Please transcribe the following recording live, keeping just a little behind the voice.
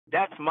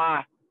that's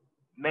my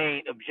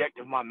main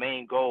objective, my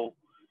main goal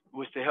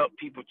was to help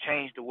people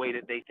change the way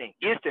that they think.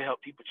 Is to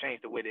help people change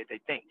the way that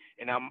they think.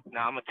 And now I'm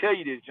gonna tell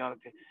you this,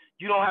 Jonathan.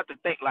 You don't have to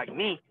think like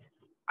me.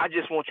 I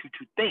just want you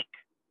to think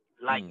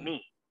like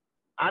me.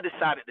 I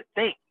decided to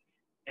think,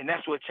 and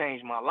that's what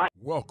changed my life.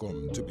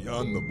 Welcome to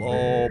Beyond the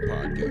Ball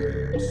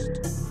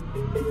podcast.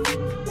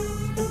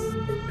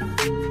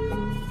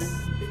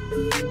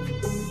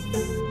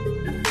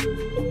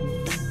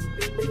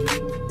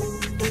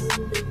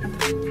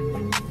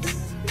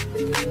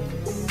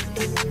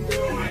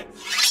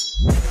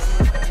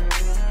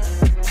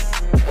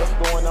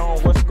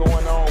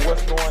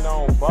 What's going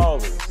on,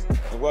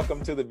 ballers? And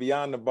welcome to the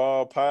Beyond the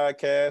Ball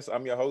podcast.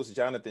 I'm your host,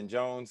 Jonathan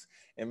Jones.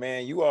 And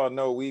man, you all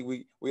know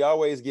we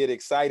always get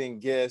exciting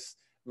guests,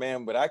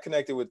 man, but I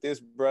connected with this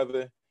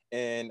brother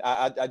and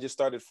I just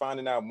started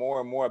finding out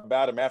more and more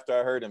about him after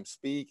I heard him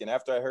speak. And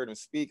after I heard him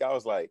speak, I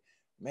was like,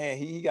 man,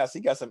 he got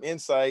some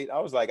insight.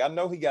 I was like, I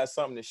know he got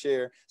something to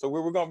share. So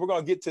we're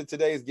gonna get to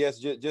today's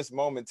guest just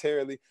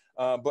momentarily.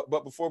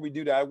 But before we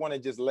do that, I want to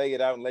just lay it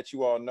out and let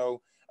you all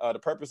know the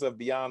purpose of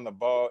Beyond the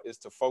Ball is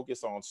to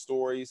focus on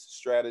stories,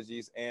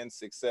 strategies, and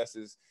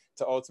successes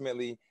to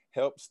ultimately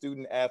help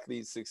student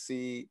athletes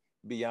succeed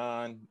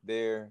beyond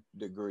their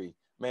degree.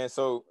 Man,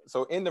 so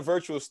in the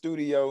virtual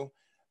studio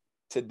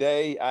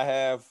today, I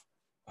have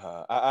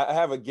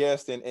a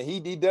guest, and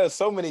he does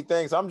so many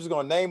things. I'm just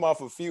gonna name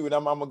off a few, and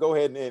I'm gonna go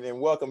ahead and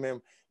welcome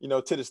him,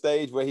 to the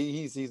stage. Where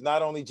he's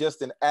not only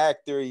just an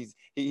actor, he's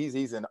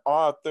an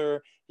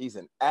author, he's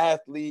an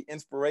athlete,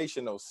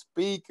 inspirational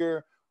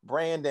speaker,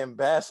 brand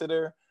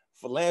ambassador,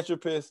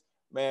 philanthropist.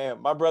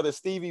 Man, my brother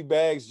Stevie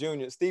Baggs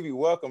Jr. Stevie,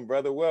 welcome,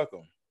 brother.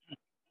 Welcome.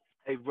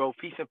 Hey, bro.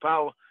 Peace and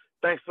power.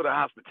 Thanks for the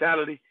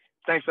hospitality.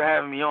 Thanks for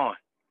having me on.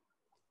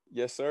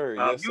 Yes, sir.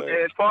 Yes,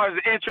 sir. As far as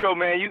the intro,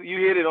 man, you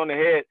hit it on the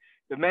head.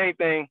 The main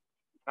thing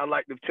I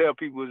like to tell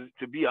people is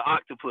to be an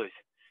octopus.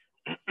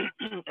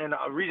 And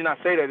the reason I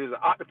say that is an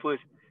octopus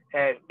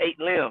has 8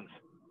 limbs.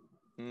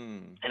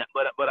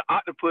 But an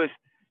octopus,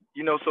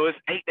 so it's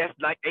 8. That's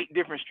like 8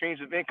 different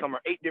streams of income,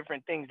 or 8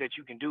 different things that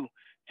you can do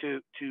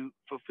to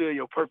fulfill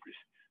your purpose.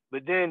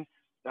 But then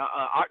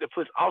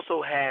octopus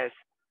also has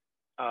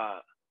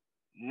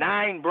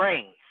 9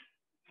 brains,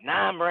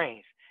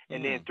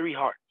 and then 3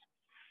 hearts.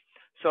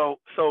 So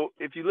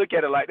if you look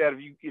at it like that,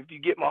 if you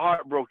get my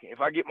heart broken, if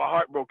I get my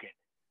heart broken,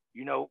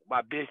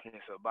 by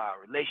business or by a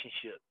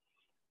relationship,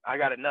 I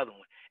got another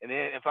one. And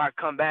then if I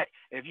come back,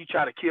 and if you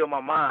try to kill my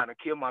mind or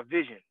kill my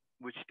vision,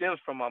 which stems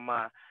from my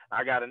mind,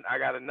 I got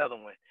another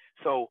one.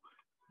 So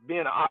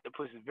being an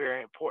octopus is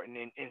very important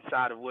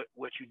inside of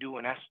what you do,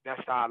 and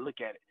that's how I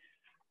look at it.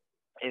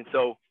 And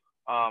so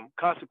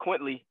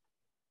consequently,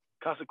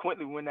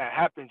 when that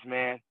happens,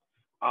 man,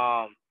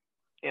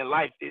 in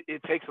life,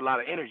 it takes a lot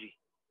of energy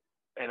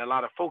and a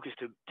lot of focus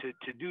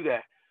to do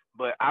that.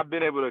 But I've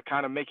been able to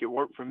kind of make it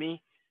work for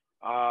me.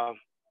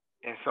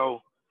 And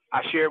so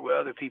I share it with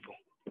other people.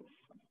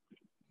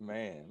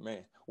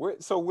 Man.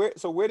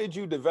 Where did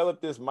you develop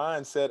this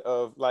mindset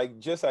of, like,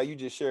 just how you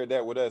just shared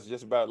that with us,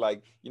 just about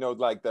like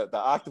the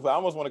octopus? I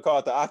almost want to call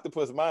it the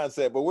octopus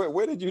mindset, but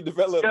where did you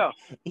develop,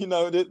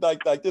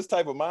 like this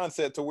type of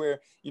mindset to where,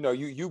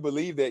 you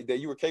believe that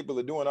you were capable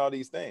of doing all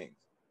these things?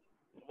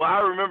 Well, I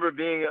remember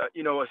being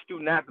a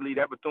student athlete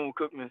at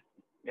Bethune-Cookman,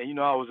 and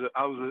I was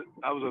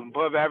an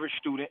above average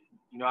student.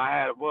 I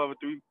had above a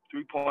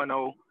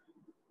 3.0.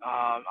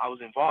 I was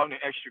involved in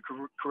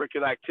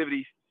extracurricular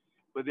activities,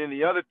 but then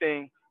the other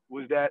thing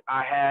was that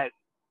I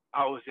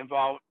was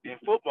involved in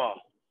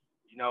football.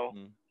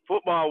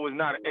 Football was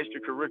not an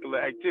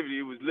extracurricular activity.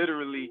 It was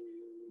literally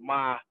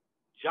my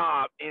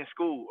job in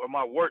school, or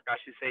my work, I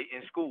should say,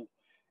 in school.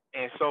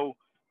 And so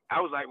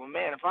I was like, well,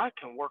 man, if I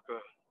can work a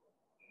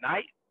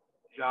night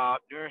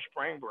job during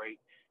spring break,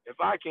 if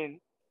I can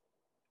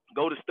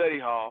go to study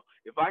hall,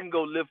 if I can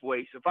go lift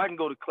weights, if I can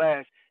go to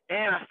class,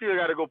 and I still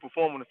got to go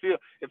perform on the field,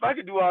 if I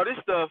could do all this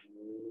stuff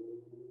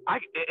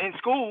in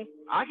school,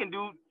 I can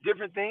do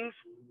different things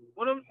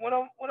when I'm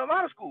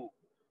out of school,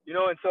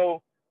 and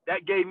so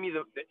that gave me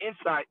the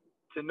insight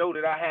to know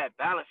that I had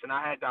balance and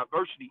I had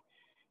diversity,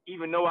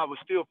 even though I was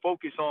still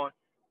focused on,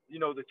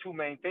 the 2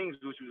 main things,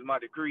 which was my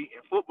degree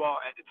in football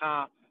at the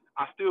time.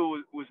 I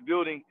still was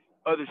building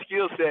other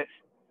skill sets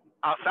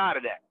outside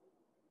of that.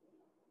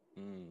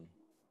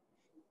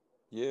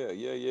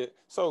 Yeah.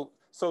 So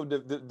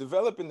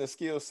developing the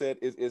skill set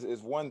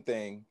is one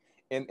thing,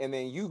 and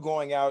then you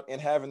going out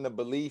and having the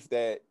belief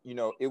that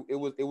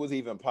it was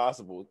even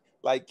possible.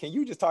 Like, can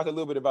you just talk a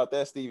little bit about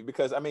that, Stevie?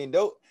 Because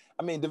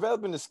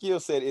developing the skill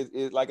set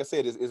is like I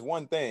said, is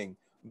one thing,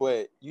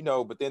 but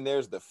then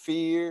there's the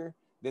fear,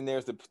 then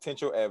there's the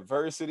potential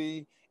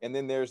adversity, and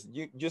then there's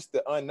just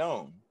the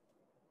unknown.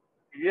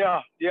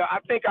 Yeah. I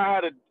think I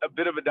had a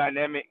bit of a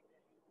dynamic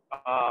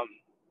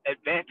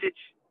advantage,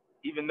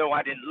 even though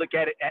I didn't look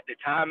at it at the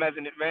time as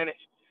an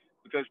advantage,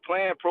 because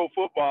playing pro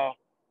football,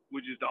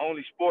 which is the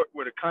only sport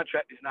where the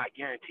contract is not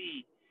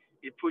guaranteed,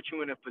 it puts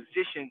you in a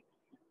position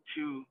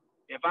to,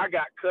 if I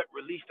got cut,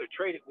 released, or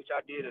traded, which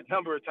I did a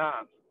number of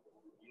times,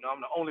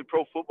 I'm the only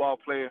pro football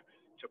player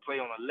to play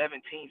on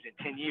 11 teams in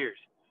 10 years.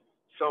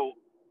 So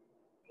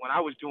when I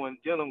was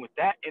dealing with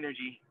that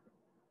energy,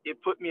 it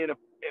put me in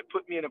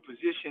a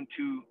position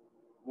to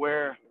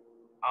where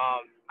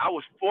I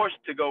was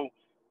forced to go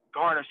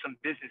garner some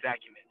business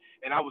acumen,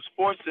 and I was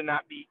forced to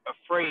not be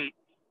afraid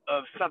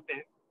of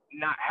something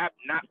not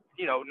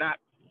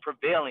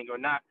prevailing or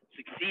not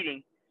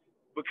succeeding,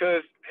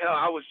 because hell,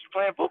 I was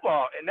playing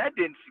football and that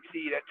didn't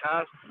succeed at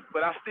times,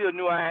 but I still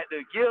knew I had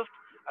the gift,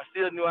 I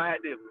still knew I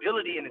had the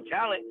ability and the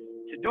talent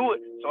to do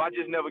it, so I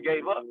just never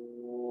gave up.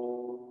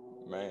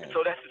 Man.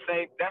 So that's the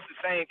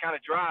same kind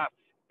of drive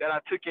that I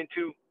took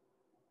into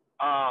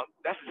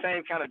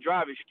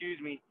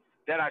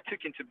that I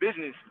took into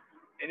business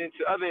and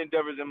into other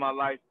endeavors in my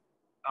life.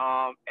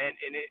 And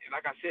it,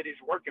 like I said,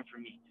 it's working for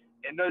me.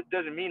 And it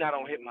doesn't mean I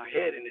don't hit my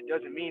head, and it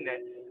doesn't mean that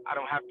I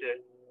don't have to,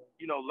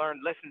 learn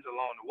lessons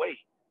along the way.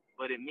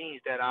 But it means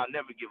that I'll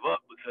never give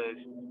up, because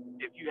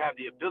if you have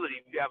the ability,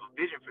 if you have a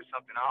vision for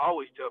something, I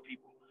always tell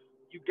people,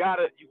 you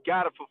gotta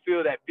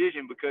fulfill that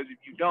vision, because if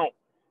you don't,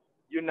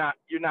 you're not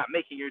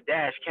making your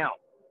dash count.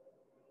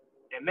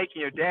 And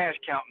making your dash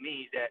count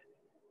means that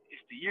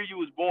it's the year you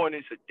was born,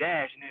 it's a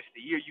dash, and it's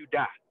the year you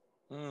die.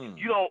 If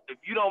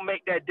you don't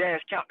make that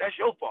dash count, that's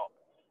your fault.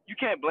 You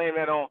can't blame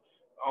that on,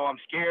 I'm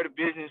scared of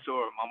business,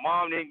 or my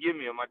mom didn't give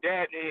me, or my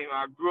dad didn't.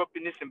 I grew up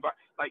in this environment.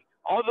 Like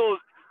all those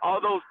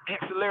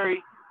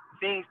ancillary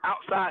things,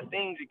 outside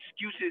things,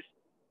 excuses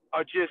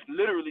are just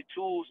literally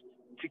tools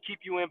to keep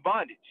you in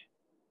bondage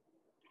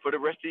for the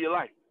rest of your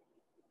life.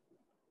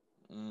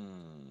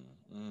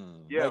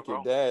 Yeah, make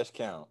your dash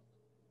count.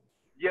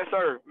 Yes,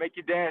 sir. Make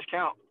your dash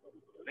count.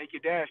 Make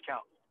your dash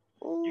count.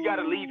 Ooh. You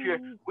gotta leave here.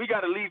 We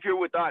gotta leave here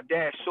with our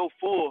dash so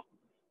full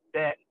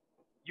that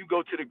you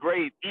go to the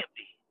grave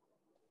empty.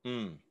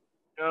 You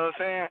know what I'm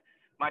saying?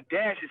 My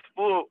dash is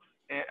full,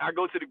 and I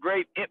go to the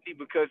grave empty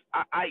because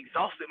I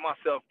exhausted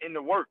myself in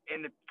the work,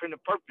 in the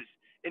purpose,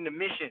 in the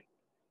mission,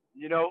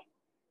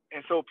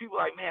 And so people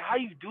are like, man, how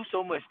you do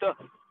so much stuff?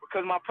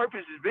 Because my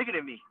purpose is bigger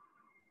than me.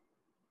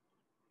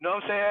 You know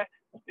what I'm saying?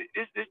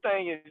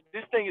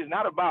 This thing is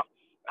not about,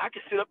 I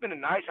can sit up in a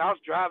nice house,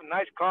 drive a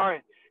nice car,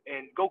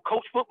 and go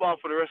coach football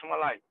for the rest of my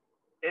life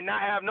and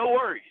not have no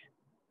worries.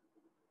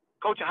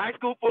 Coaching high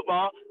school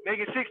football,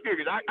 making six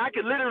figures. I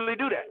could literally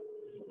do that.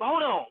 But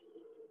hold on.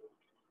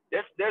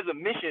 There's a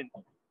mission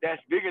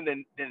that's bigger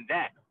than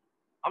that.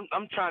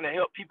 I'm trying to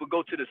help people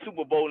go to the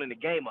Super Bowl in the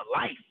game of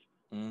life.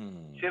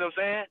 See what I'm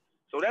saying?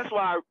 So that's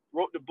why I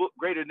wrote the book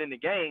Greater Than the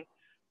Game,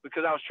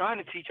 because I was trying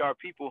to teach our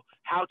people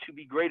how to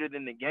be greater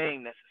than the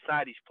game that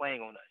society's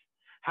playing on us.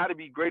 How to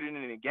be greater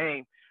than the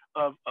game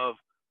of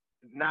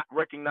not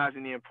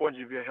recognizing the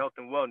importance of your health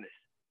and wellness,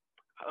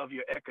 of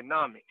your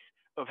economics,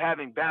 of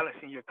having balance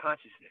in your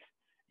consciousness.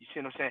 You see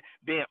what I'm saying?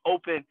 Being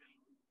open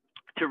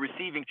to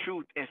receiving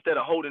truth instead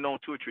of holding on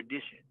to a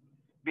tradition.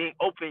 Being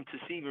open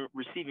to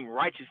receiving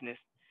righteousness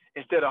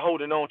instead of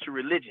holding on to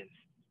religions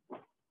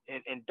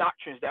and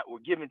doctrines that were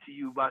given to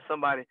you by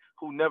somebody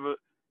who never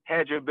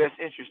had your best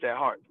interest at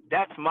heart.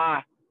 That's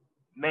my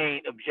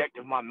main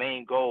objective, my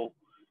main goal,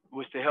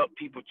 was to help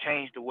people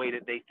change the way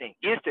that they think.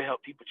 Is to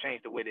help people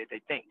change the way that they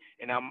think.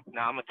 And now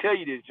I'm going to tell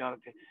you this,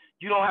 Jonathan.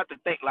 You don't have to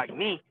think like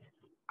me.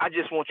 I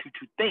just want you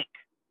to think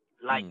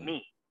like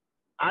me.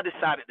 I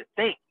decided to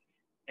think,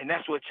 and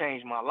that's what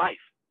changed my life.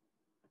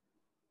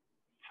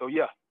 So,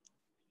 yeah.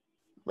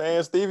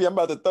 Man, Stevie, I'm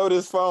about to throw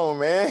this phone,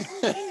 man.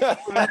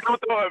 Don't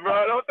throw it,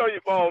 bro. Don't throw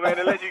your phone, man,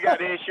 unless you got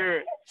the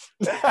insurance.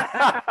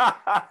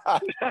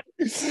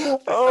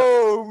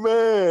 Oh,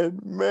 man.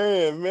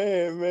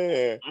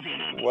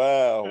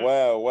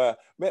 Wow.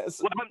 Man,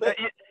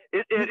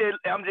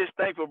 I'm just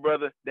thankful,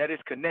 brother, that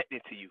it's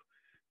connected to you.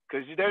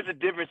 Because there's a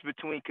difference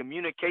between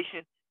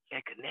communication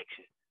and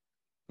connection.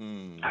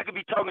 I could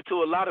be talking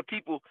to a lot of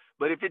people,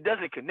 but if it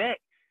doesn't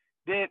connect,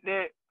 then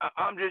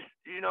I'm just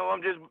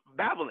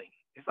babbling.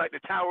 It's like the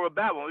Tower of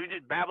Babel. You're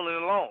just babbling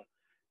along.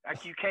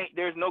 Like you can't.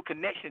 There's no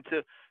connection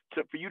to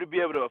for you to be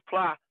able to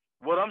apply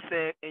what I'm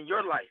saying in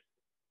your life,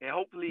 and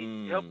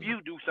hopefully help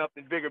you do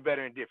something bigger,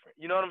 better, and different.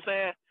 You know what I'm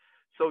saying?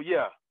 So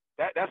yeah,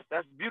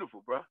 that's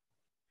beautiful, bro.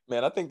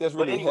 Man, I think that's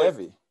really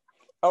heavy.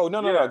 Oh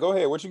no, go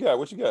ahead. What you got?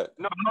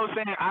 No, I was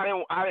saying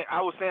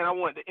I was saying I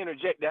wanted to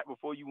interject that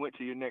before you went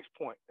to your next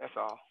point. That's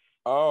all.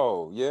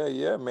 Oh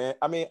yeah, man.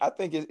 I mean, I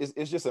think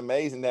it's just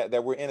amazing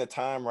that we're in a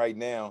time right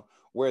now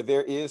where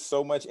there is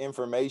so much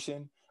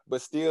information,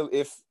 but still,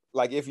 if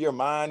your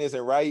mind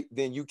isn't right,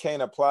 then you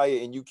can't apply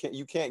it, and you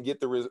can't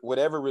get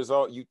whatever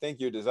result you think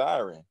you're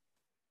desiring.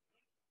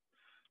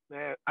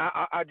 Man,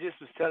 I just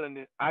was telling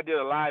this. I did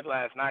a live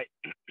last night,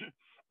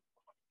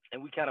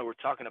 and we kind of were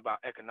talking about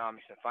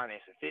economics and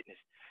finance and fitness,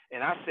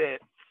 and I said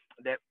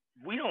that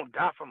we don't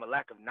die from a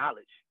lack of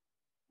knowledge.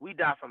 We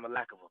die from a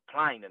lack of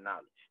applying the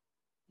knowledge.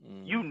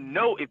 You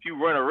know, if you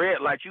run a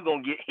red light, you're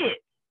gonna get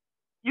hit.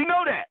 You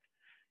know that.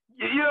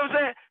 You know what I'm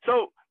saying?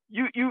 So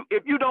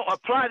if you don't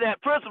apply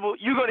that principle,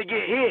 you're gonna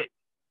get hit.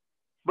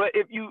 But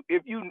if you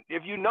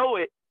know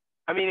it,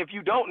 I mean, if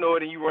you don't know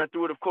it and you run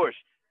through it, of course,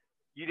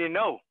 you didn't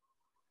know.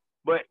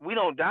 But we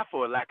don't die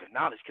for a lack of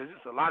knowledge, because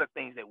there's a lot of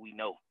things that we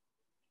know.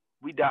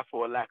 we die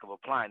for a lack of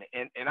applying it.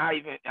 And I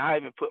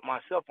even put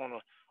myself on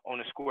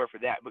the square for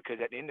that, because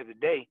at the end of the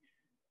day,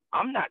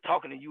 I'm not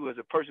talking to you as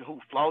a person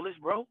who's flawless,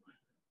 bro.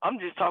 I'm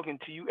just talking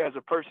to you as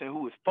a person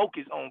who is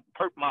focused on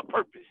my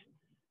purpose.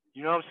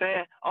 You know what I'm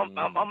saying? I'm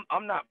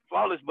not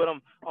flawless, but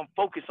I'm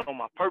focused on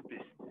my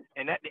purpose.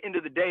 And at the end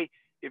of the day,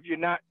 if you're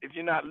not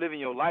living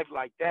your life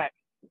like that,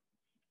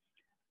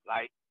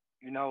 like,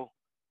 you know,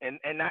 and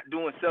not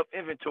doing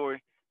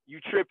self-inventory, you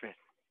tripping.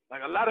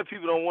 Like, a lot of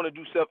people don't want to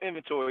do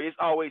self-inventory. It's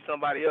always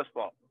somebody else's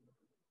fault.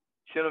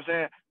 You know what I'm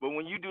saying? But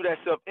when you do that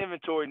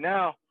self-inventory,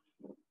 now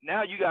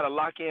you got to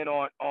lock in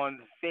on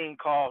the thing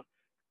called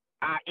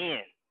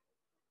IN.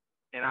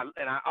 And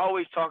I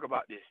always talk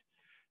about this.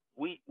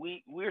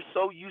 We're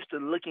so used to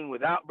looking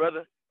without,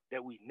 brother,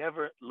 that we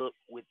never look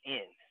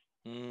within.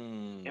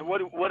 And what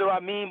do I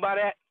mean by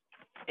that?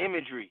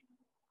 Imagery,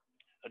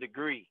 a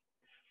degree,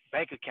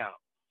 bank account,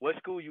 what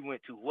school you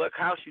went to, what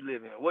house you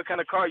live in, what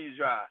kind of car you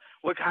drive,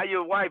 how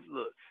your wife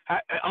look,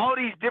 all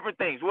these different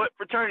things, what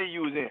fraternity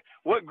you was in,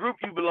 what group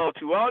you belong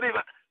to, all these,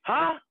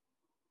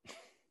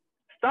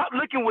 Stop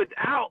looking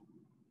without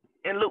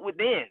and look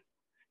within,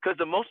 because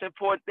the most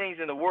important things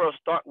in the world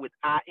start with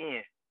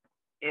understanding,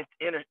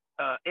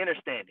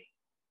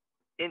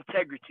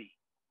 integrity,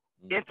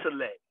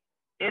 intellect,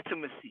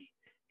 intimacy,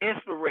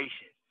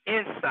 inspiration,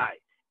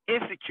 insight,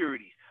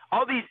 insecurities.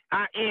 All these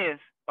INs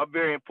are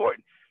very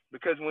important,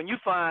 because when you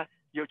find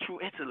your true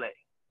intellect,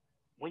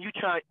 when you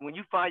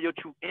find your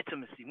true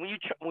intimacy, when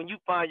you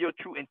find your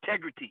true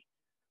integrity,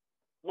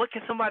 what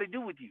can somebody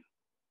do with you?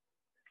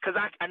 Because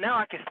now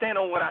I can stand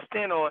on what I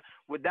stand on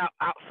without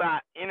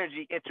outside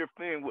energy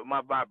interfering with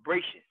my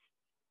vibration.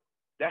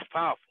 That's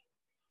powerful.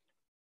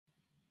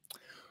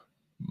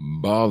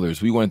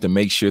 Ballers, we wanted to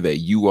make sure that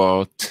you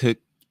all took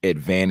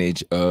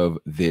advantage of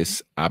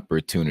this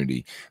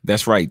opportunity.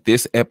 That's right.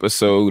 This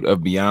episode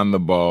of Beyond the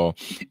Ball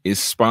is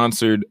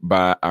sponsored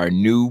by our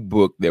new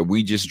book that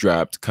we just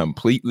dropped,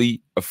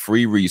 completely a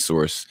free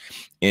resource.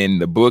 And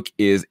the book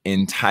is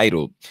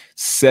entitled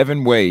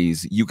 7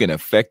 Ways You Can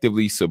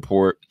Effectively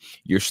Support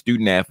Your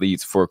Student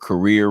Athletes for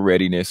Career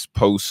Readiness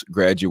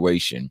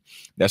Post-Graduation.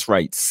 That's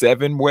right.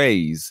 7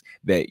 ways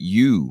that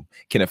you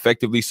can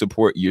effectively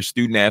support your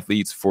student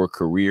athletes for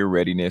career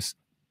readiness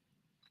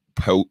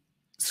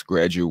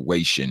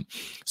post-graduation.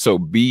 So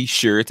be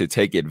sure to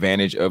take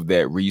advantage of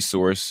that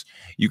resource.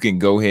 You can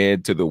go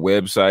ahead to the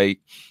website,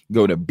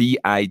 go to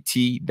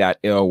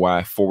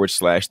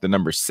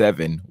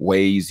bit.ly/7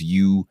 ways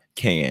you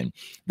can.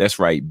 That's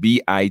right,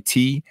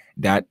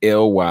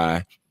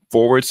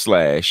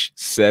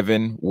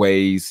 bit.ly/7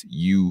 ways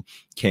you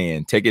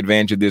can. Take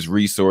advantage of this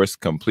resource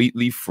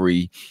completely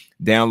free.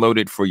 Download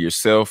it for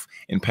yourself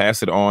and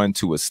pass it on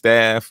to a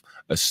staff,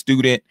 a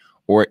student,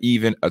 or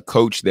even a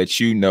coach that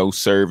you know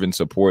serve and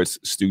supports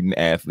student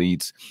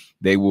athletes.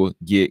 They will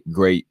get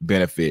great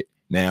benefit.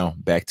 Now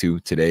back to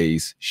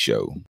today's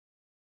show.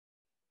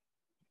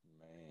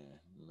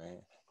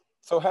 Man.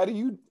 So how do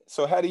you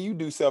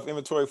do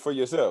self-inventory for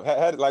yourself?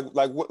 What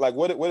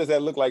does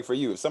that look like for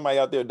you? If somebody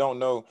out there don't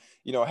know,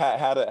 you know,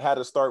 how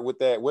to start with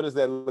that, what does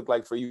that look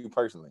like for you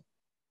personally?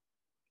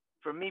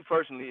 For me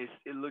personally,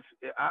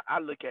 I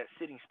look at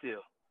sitting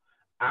still.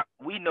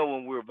 We know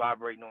when we're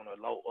vibrating on a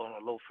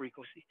low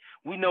frequency.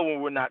 We know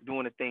when we're not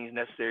doing the things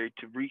necessary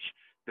to reach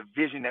the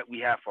vision that we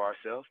have for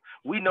ourselves.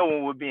 We know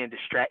when we're being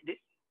distracted.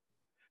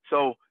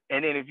 So,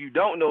 and then if you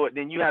don't know it,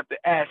 then you have to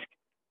ask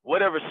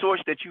whatever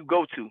source that you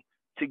go to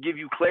give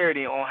you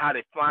clarity on how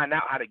to find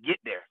out how to get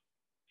there.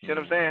 You know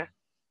what I'm saying?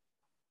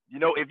 You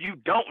know, if you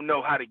don't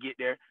know how to get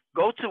there,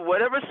 go to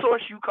whatever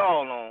source you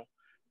call on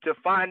to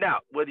find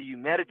out, whether you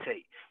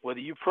meditate, whether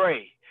you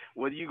pray,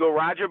 whether you go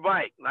ride your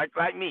bike,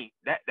 like me.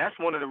 That's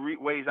one of the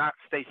ways I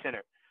stay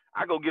centered.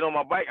 I go get on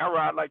my bike. I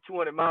ride like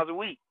 200 miles a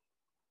week.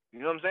 You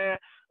know what I'm saying?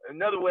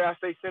 Another way I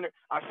stay centered,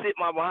 I sit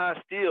my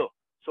behind still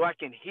so I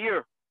can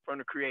hear from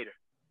the Creator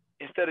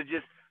instead of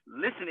just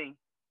listening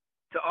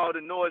to all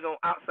the noise on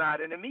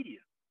outside in the media,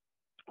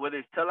 whether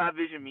it's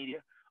television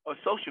media or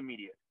social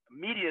media.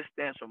 Media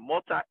stands for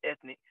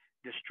multi-ethnic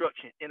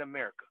destruction in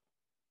America,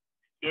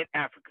 in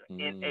Africa,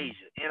 in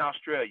Asia, in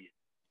Australia.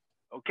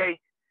 Okay?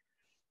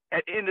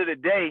 At the end of the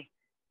day,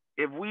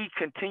 if we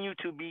continue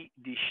to be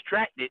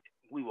distracted,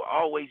 we will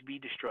always be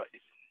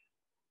destructive.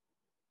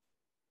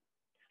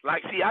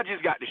 Like, see, I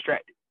just got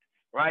distracted,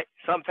 right?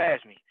 Something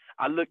passed me.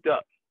 I looked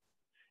up.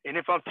 And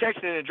if I'm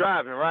texting and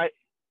driving, right,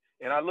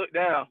 and I look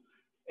down,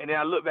 and then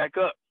I look back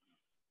up,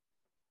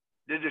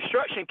 the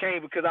destruction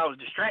came because I was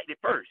distracted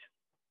first.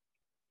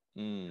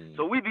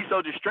 So we be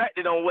so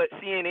distracted on what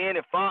CNN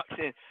and Fox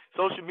and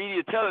social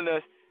media telling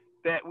us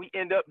that we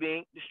end up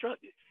being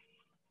destructive.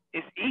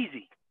 It's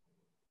easy.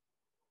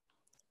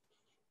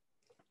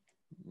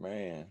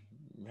 Man.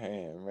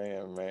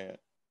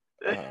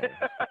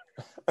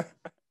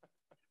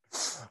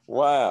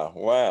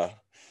 Wow.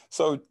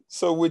 So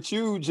would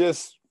you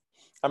just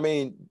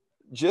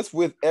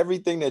with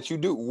everything that you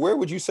do, where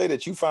would you say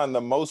that you find the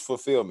most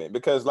fulfillment?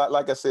 Because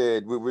like I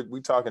said,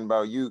 we talking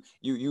about you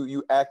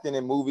acting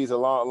in movies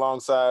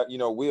alongside, you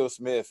know, Will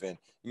Smith, and,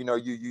 you know,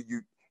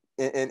 you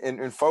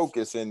in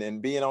focus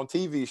and being on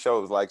TV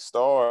shows like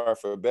Star,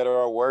 For Better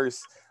or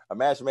Worse, A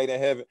Match Made in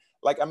Heaven.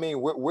 Like, I mean,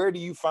 where do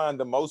you find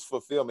the most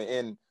fulfillment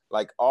in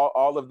like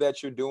all of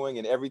that you're doing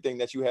and everything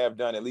that you have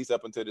done, at least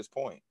up until this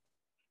point?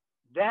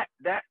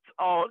 That's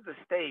all the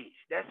stage.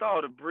 That's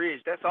all the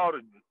bridge. That's all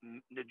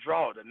the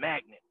draw, the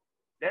magnet.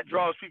 That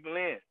draws people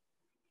in.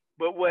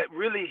 But what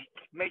really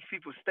makes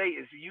people stay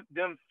is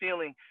them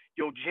feeling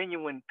your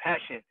genuine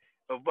passion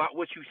about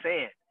what you're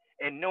saying,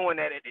 and knowing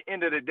that at the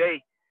end of the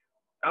day,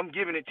 I'm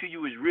giving it to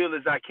you as real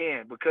as I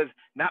can, because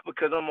not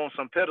because I'm on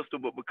some pedestal,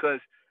 but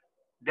because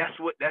that's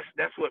what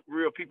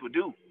real people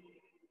do.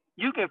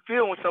 You can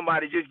feel when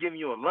somebody just giving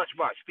you a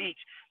lunchbox speech,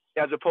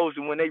 as opposed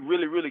to when they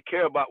really, really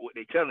care about what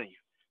they're telling you.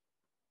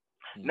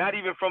 Not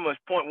even from a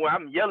point where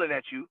I'm yelling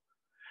at you.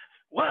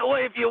 Well,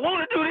 if you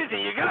want to do this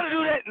and you got to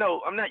do that.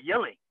 No, I'm not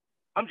yelling.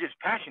 I'm just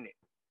passionate,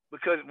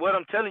 because what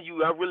I'm telling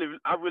you, I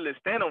really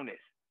stand on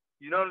this.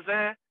 You know what I'm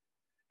saying?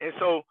 And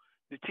so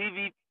the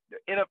TV, the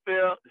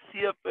NFL, the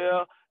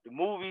CFL, the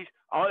movies,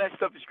 all that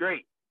stuff is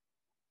great.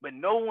 But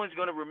no one's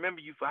going to remember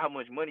you for how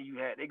much money you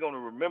had. They're going to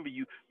remember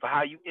you for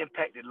how you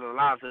impacted the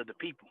lives of the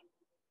people.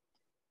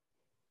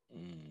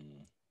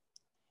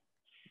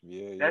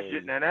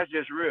 That's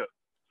just real.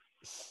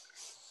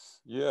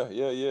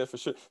 Yeah, for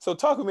sure. So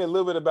talk with me a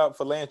little bit about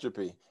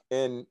philanthropy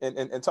and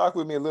talk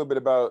with me a little bit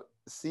about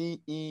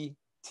CETA.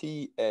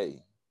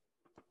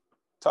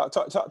 Talk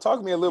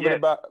to me a little bit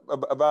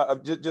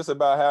about just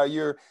about how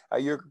you're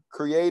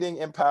creating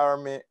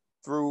empowerment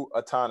through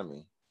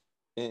autonomy,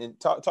 and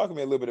talk to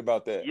me a little bit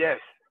about that. Yes.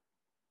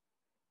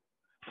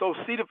 So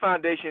CETA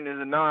Foundation is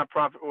a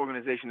nonprofit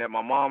organization that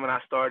my mom and I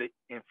started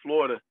in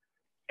Florida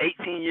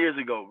 18 years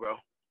ago, bro.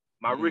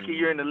 My rookie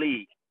year in the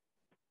league.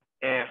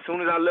 And as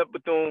soon as I left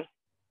Bethune,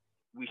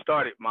 we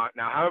started.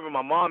 However,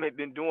 my mom had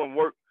been doing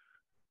work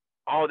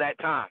all that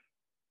time.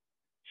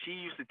 She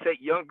used to take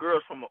young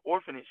girls from an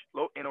orphanage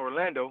in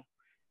Orlando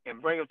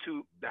and bring them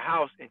to the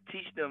house and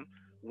teach them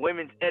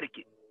women's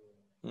etiquette.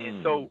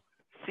 And so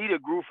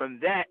CETA grew from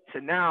that to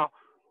now,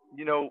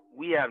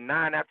 we have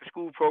 9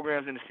 after-school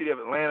programs in the city of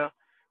Atlanta.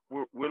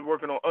 We're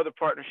working on other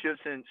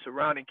partnerships in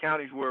surrounding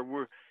counties where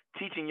we're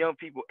teaching young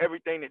people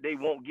everything that they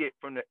won't get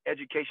from the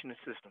educational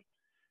system: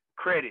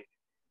 credit,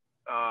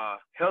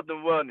 health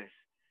and wellness,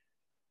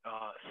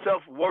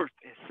 self-worth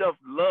and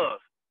self-love,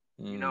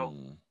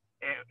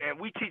 and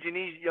we teaching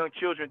these young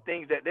children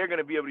things that they're going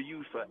to be able to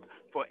use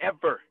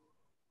forever.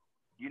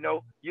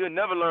 You'll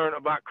never learn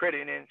about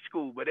credit in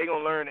school, but they're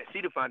going to learn at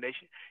CETA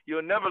Foundation.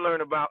 You'll never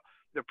learn about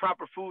the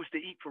proper foods to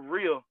eat for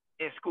real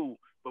in school,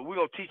 but we're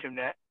going to teach them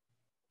that.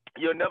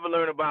 You'll never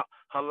learn about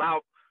halal,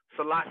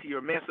 Selassie,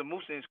 or Mansa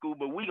Musa in school,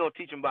 but we're going to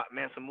teach them about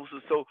Mansa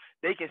Musa so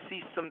they can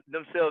see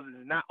themselves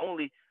as not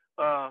only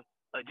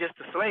just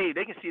a slave,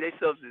 they can see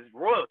themselves as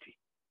royalty.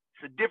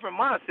 It's a different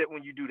mindset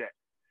when you do that.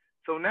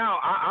 So now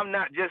I'm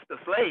not just a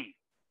slave.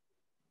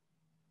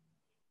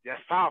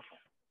 That's powerful.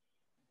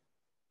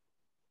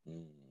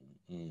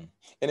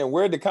 And then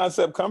where did the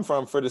concept come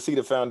from for the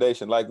CETA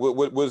Foundation? Like,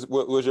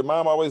 was your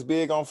mom always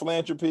big on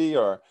philanthropy,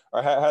 or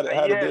how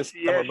did this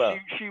come about?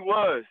 She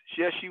was.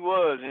 Yes, she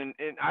was, and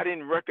I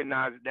didn't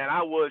recognize that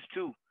I was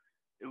too.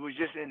 It was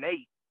just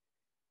innate.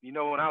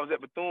 When I was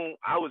at Bethune,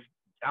 I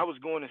was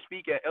going to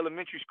speak at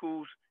elementary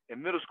schools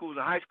and middle schools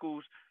and high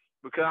schools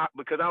because I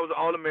was an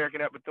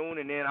All-American at Bethune,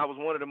 and then I was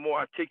one of the more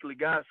articulate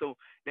guys. So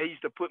they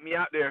used to put me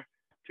out there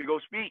to go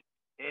speak,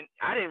 and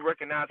I didn't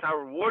recognize how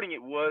rewarding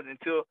it was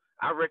until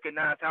I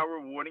recognized how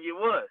rewarding it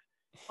was.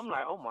 I'm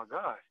like, oh my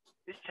gosh,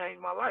 this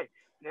changed my life.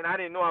 And I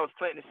didn't know I was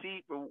planting the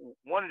seed for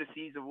one of the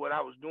seeds of what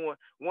I was doing.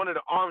 One of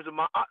the arms of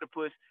my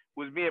octopus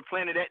was being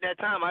planted at that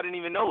time. I didn't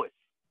even know it.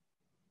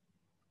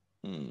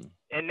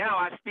 And now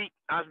I speak.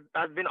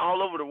 I've been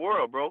all over the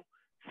world, bro.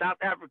 South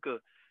Africa,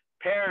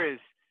 Paris.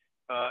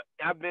 I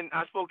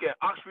spoke at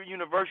Oxford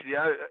University.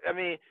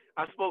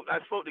 I spoke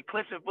to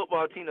Clemson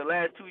football team the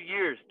last 2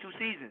 years, 2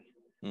 seasons.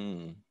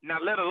 Now,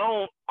 let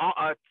alone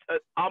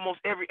almost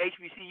every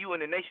HBCU in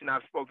the nation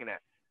I've spoken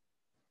at.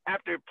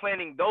 After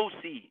planting those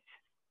seeds,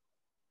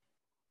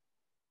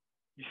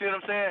 you see what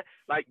I'm saying?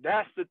 Like,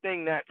 that's the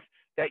thing that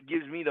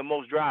gives me the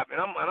most drive,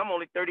 and I'm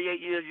only 38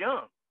 years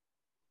young.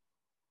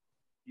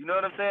 You know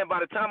what I'm saying? By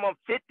the time I'm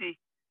 50,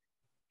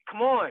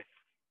 come on.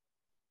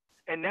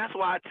 And that's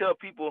why I tell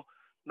people,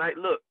 like,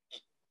 look,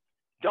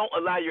 don't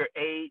allow your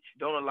age,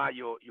 don't allow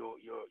your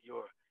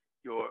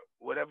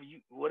whatever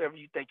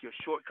you think your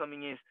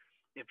shortcoming is.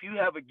 If you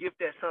have a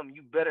gift at something,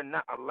 you better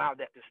not allow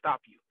that to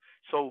stop you.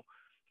 So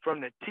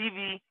from the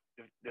TV,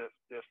 the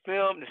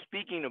film, the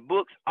speaking, the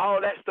books, all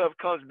that stuff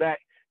comes back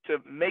to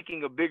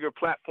making a bigger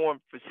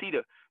platform for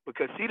CETA,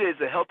 because CETA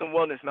is a health and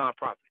wellness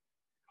nonprofit.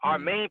 Our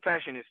main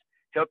passion is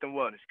health and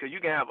wellness, because you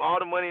can have all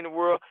the money in the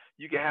world,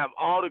 you can have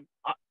all the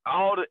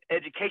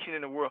education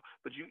in the world,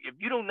 but if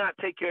you do not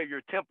take care of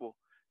your temple,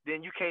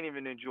 then you can't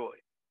even enjoy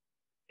it.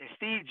 And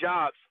Steve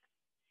Jobs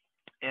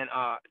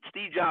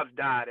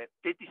died at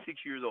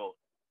 56 years old.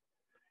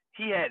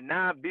 He had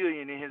 $9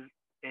 billion in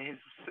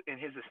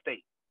his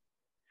estate,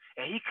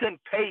 and he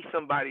couldn't pay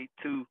somebody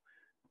to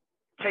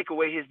take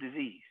away his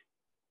disease.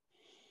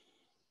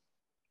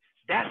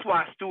 That's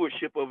why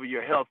stewardship over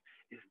your health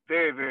is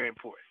very, very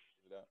important.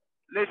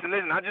 Listen,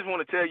 I just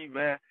want to tell you,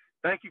 man,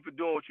 thank you for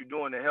doing what you're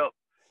doing to help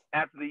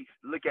athletes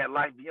look at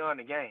life beyond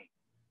the game.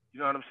 You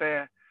know what I'm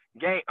saying?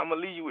 Game, I'm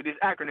going to leave you with this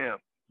acronym.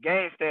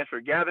 GAME stands for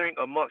gathering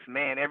amongst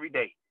man every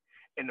day.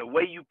 And the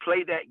way you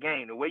play that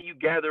game, the way you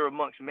gather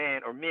amongst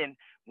man or men,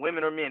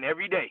 women or men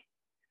every day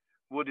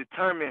will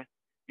determine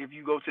if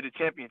you go to the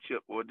championship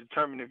or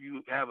determine if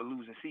you have a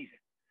losing season.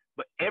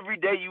 But every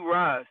day you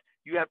rise,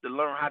 you have to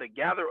learn how to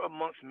gather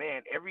amongst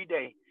man every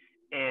day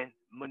and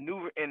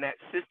maneuver in that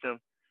system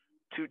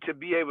to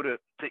be able to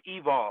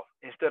evolve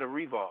instead of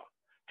revolve,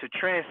 to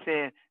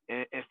transcend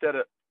instead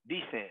of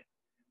descend.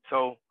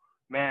 So,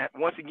 man,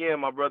 once again,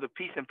 my brother,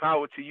 peace and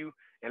power to you,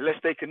 and let's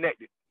stay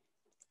connected.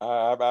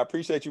 I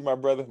appreciate you, my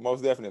brother,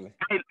 most definitely.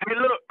 Hey,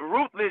 look,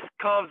 Ruthless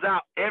comes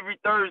out every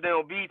Thursday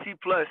on BET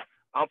Plus.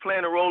 I'm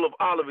playing the role of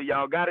Oliver.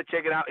 Y'all got to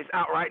check it out. It's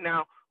out right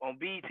now on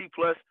BET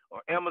Plus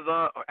or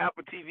Amazon or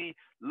Apple TV.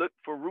 Look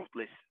for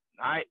Ruthless.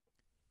 All right?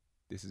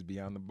 This is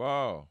Beyond the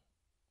Ball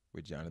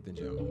with Jonathan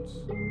Jones.